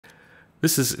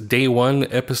This is day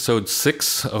 1, episode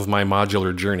 6 of my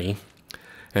modular journey.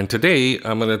 And today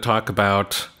I'm going to talk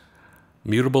about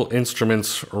Mutable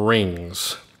Instruments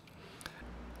rings.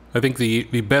 I think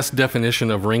the best definition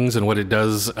of rings and what it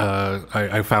does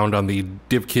I found on the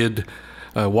DivKid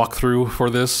walkthrough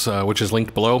for this, which is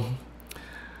linked below.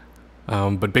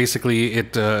 But basically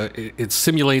it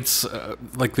simulates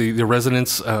like the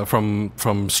resonance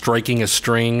from striking a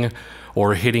string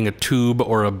or hitting a tube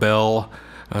or a bell.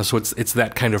 So it's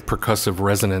that kind of percussive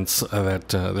resonance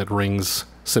that rings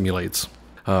simulates.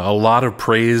 A lot of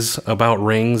praise about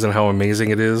rings and how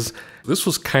amazing it is. This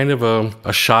was kind of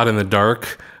a shot in the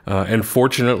dark, and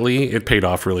fortunately it paid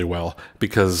off really well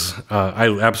because I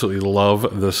absolutely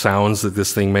love the sounds that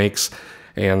this thing makes.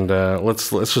 And let's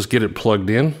just get it plugged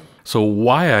in. So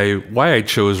why I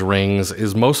chose rings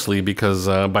is mostly because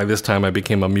by this time I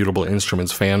became a Mutable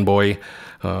Instruments fanboy.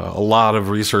 A lot of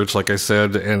research, like I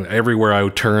said, and everywhere I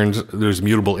turned, there's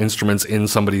Mutable Instruments in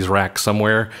somebody's rack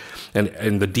somewhere.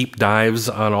 And the deep dives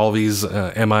on all these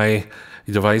MI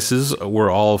devices were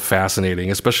all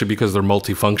fascinating, especially because they're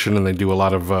multifunction and they do a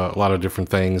lot of different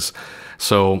things.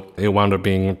 So it wound up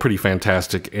being pretty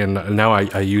fantastic, and now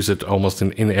I use it almost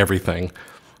in everything.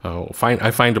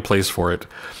 I find a place for it.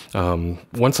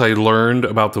 Once I learned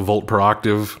about the volt per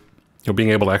octave, being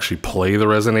able to actually play the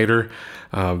resonator,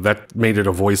 that made it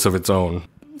a voice of its own.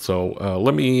 So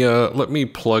let me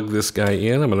plug this guy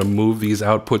in. I'm going to move these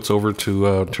outputs over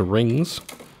to rings,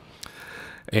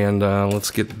 and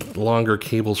let's get longer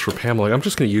cables for Pamela. I'm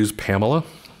just going to use Pamela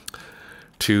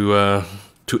to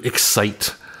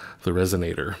excite the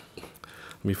resonator.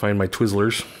 Let me find my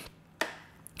Twizzlers.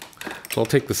 So I'll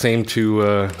take the same two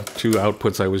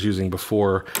outputs I was using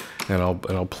before, and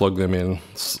I'll plug them in.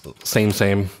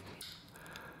 Same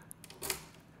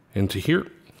into here.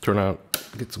 Turn out,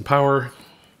 get some power.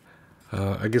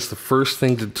 I guess the first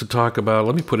thing to talk about,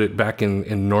 let me put it back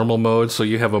in normal mode. So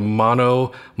you have a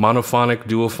monophonic,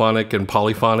 duophonic, and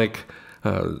polyphonic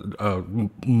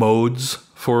modes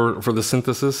for the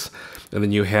synthesis. And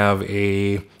then you have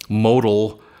a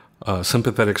modal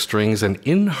sympathetic strings and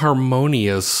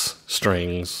inharmonious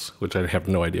strings, which I have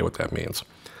no idea what that means.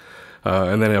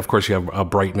 And then, of course, you have a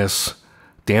brightness.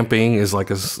 Damping is like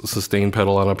a sustain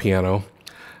pedal on a piano.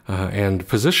 And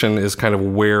position is kind of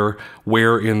where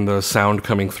in the sound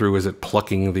coming through is it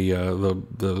plucking the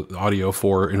audio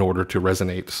in order to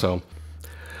resonate. So,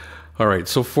 all right.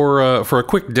 So for a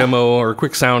quick demo or a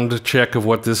quick sound check of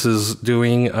what this is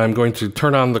doing, I'm going to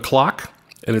turn on the clock,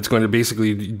 and it's going to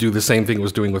basically do the same thing it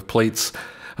was doing with plates.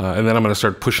 And then I'm going to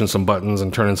start pushing some buttons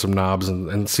and turning some knobs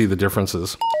and see the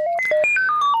differences.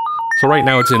 So right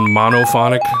now it's in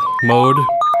monophonic mode.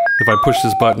 If I push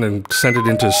this button and send it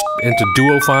into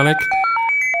duophonic,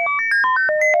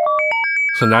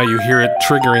 so now you hear it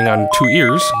triggering on 2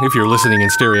 ears if you're listening in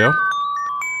stereo,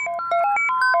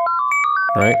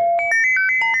 right?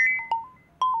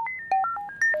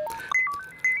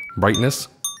 Brightness.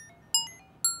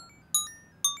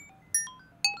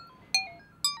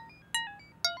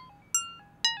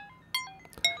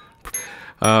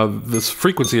 This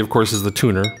frequency, of course, is the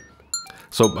tuner.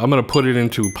 So I'm going to put it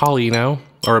into poly now,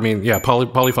 or I mean, yeah,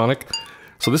 polyphonic.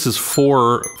 So this is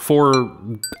four.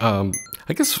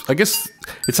 I guess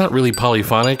it's not really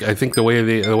polyphonic. I think the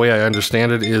way I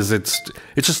understand it is it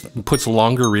just puts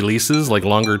longer releases, like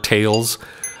longer tails,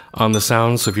 on the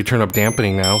sound. So if you turn up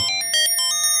dampening now,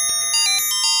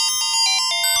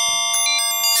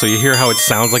 so you hear how it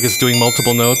sounds like it's doing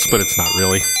multiple notes, but it's not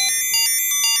really.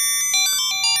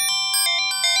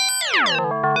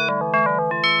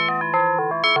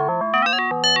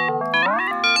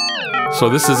 So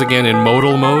this is again in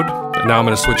modal mode. Now I'm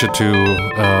going to switch it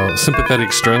to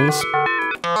sympathetic strings.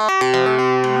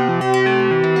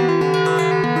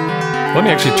 Let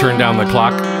me actually turn down the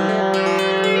clock.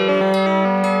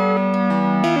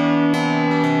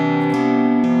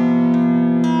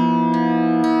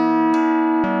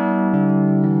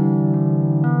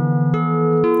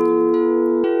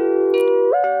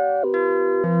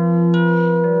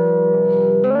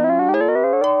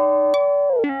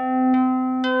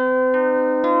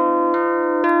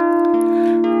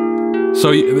 So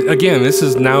again, this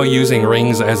is now using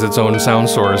rings as its own sound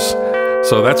source.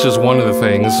 So that's just one of the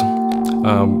things.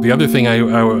 The other thing I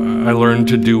learned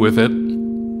to do with it,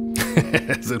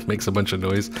 as it makes a bunch of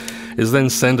noise, is then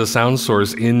send a sound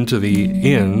source into the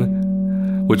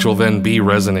which will then be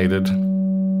resonated.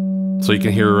 So you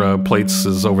can hear plates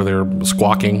is over there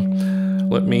squawking.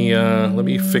 Let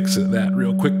me fix that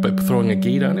real quick by throwing a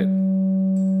gate on it.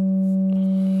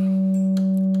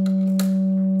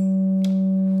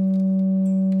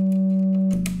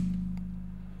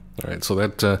 All right, so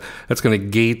that's going to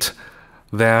gate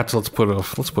that. Let's put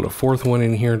a fourth one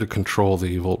in here to control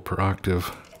the volt per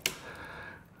octave.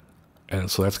 And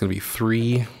so that's going to be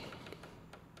 3.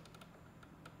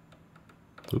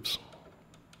 Oops.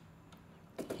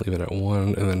 Leave it at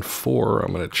 1, and then 4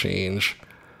 I'm going to change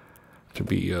to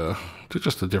be to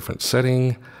just a different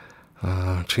setting.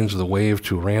 Change the wave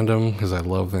to random because I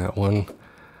love that one.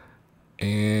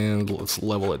 And let's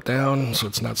level it down so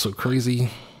it's not so crazy.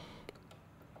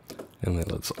 And then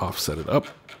let's offset it up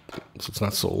so it's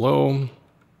not so low.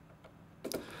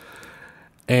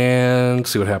 And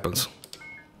see what happens.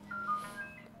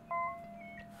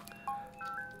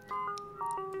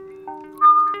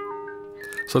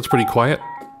 So it's pretty quiet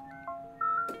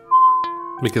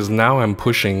because now I'm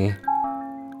pushing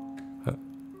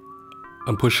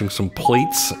some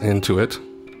plates into it.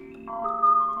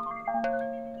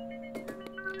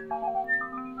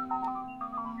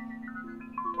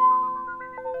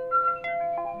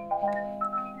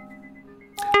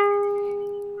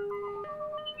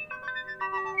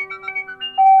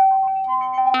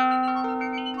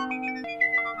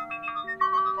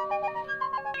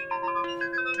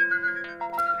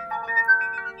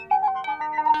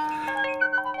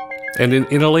 And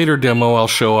in a later demo, I'll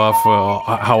show off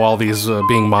how all these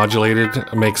being modulated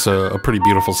makes a pretty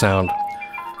beautiful sound.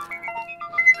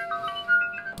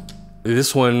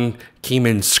 This one came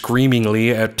in screamingly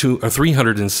at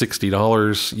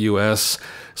 $360 US,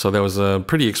 so that was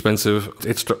pretty expensive.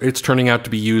 It's turning out to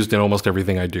be used in almost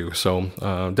everything I do, so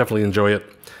definitely enjoy it.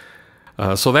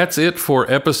 So that's it for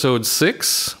episode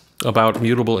 6 about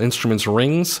Mutable Instruments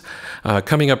rings.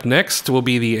 Coming up next will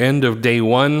be the end of day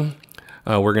 1.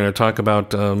 We're going to talk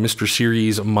about Mr.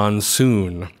 Series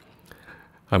Monsoon.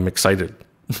 I'm excited.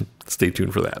 Stay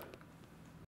tuned for that.